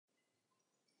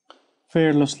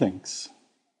Fair-loss links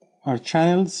are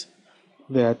channels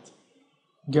that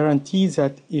guarantee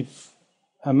that if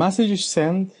a message is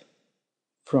sent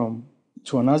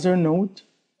to another node,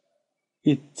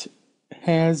 it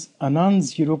has a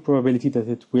non-zero probability that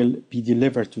it will be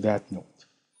delivered to that node.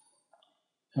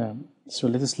 So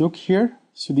let us look here.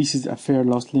 So this is a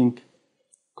fair-loss link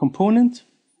component.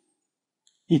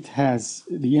 It has,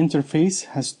 the interface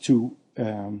has two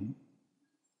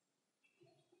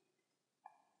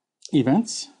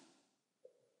events.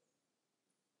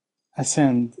 A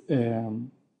send, a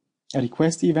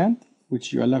request event,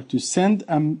 which you allow to send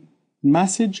a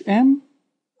message M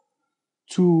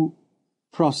to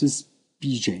process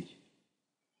BJ.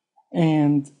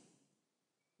 And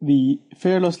the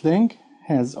fair-loss link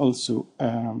has also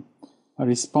a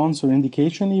response or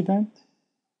indication event,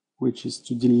 which is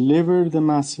to deliver the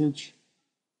message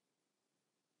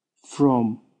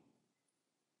from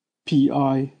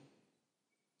PI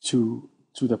to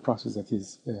the process that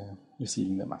is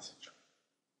receiving the message.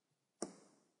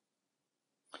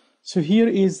 So here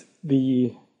is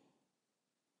the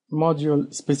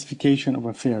module specification of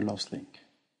a fair-loss link.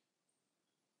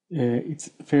 It's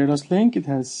a fair-loss link. It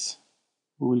has,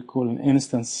 we will call an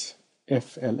instance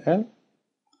FLL.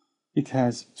 It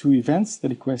has two events, the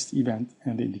request event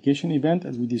and the indication event,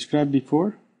 as we described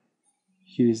before.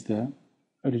 Here is the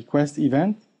request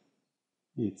event.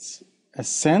 It's a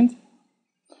send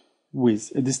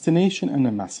with a destination and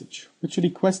a message, which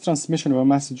requests transmission of a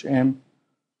message M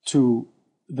to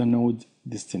the node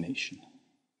destination.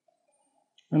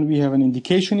 And we have an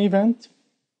indication event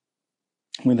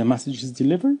when the message is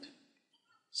delivered.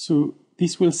 So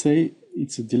this will say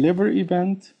it's a deliver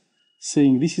event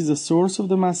saying this is the source of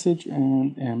the message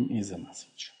and M is a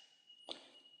message.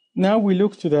 Now we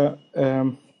look to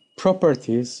the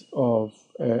properties of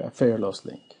a fair-loss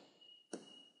link.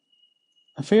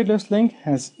 A fair-loss link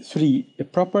has three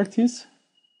properties: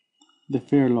 the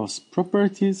fair-loss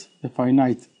properties, the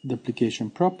finite duplication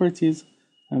properties,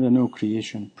 and the no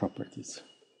creation properties.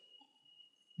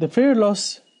 The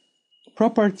fair-loss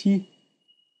property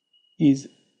is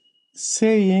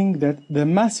saying that the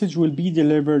message will be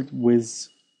delivered with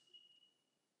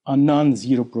a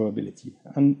non-zero probability.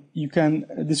 And you can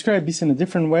describe this in a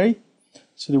different way.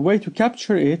 So the way to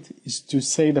capture it is to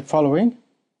say the following.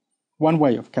 One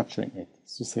way of capturing it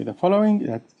is to say the following,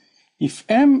 that if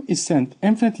M is sent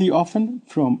infinitely often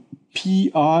from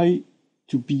PI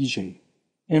to BJ,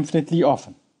 infinitely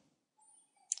often,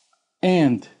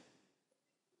 and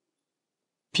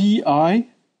PI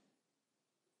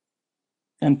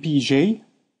and PJ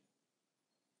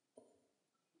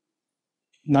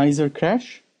neither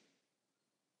crash,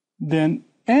 then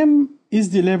M is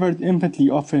delivered infinitely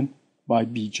often by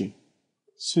BJ.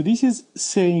 So this is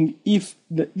saying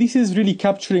this is really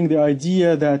capturing the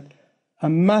idea that a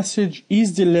message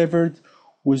is delivered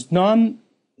with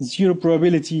non-zero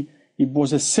probability if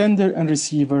both the sender and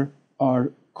receiver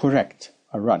are correct,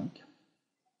 are running.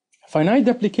 Finite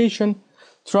duplication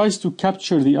tries to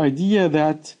capture the idea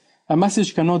that a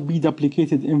message cannot be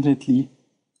duplicated infinitely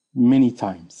many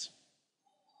times.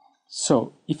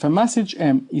 So if a message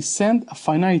M is sent a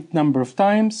finite number of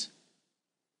times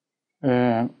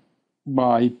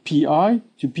by PI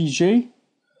to PJ,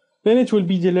 then it will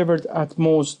be delivered at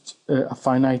most a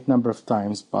finite number of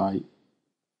times by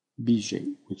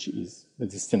BJ, which is the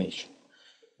destination.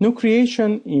 No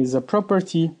creation is a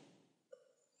property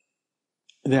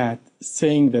that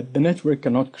saying that the network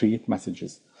cannot create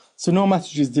messages. So no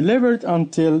message is delivered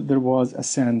until there was a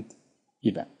send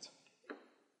event.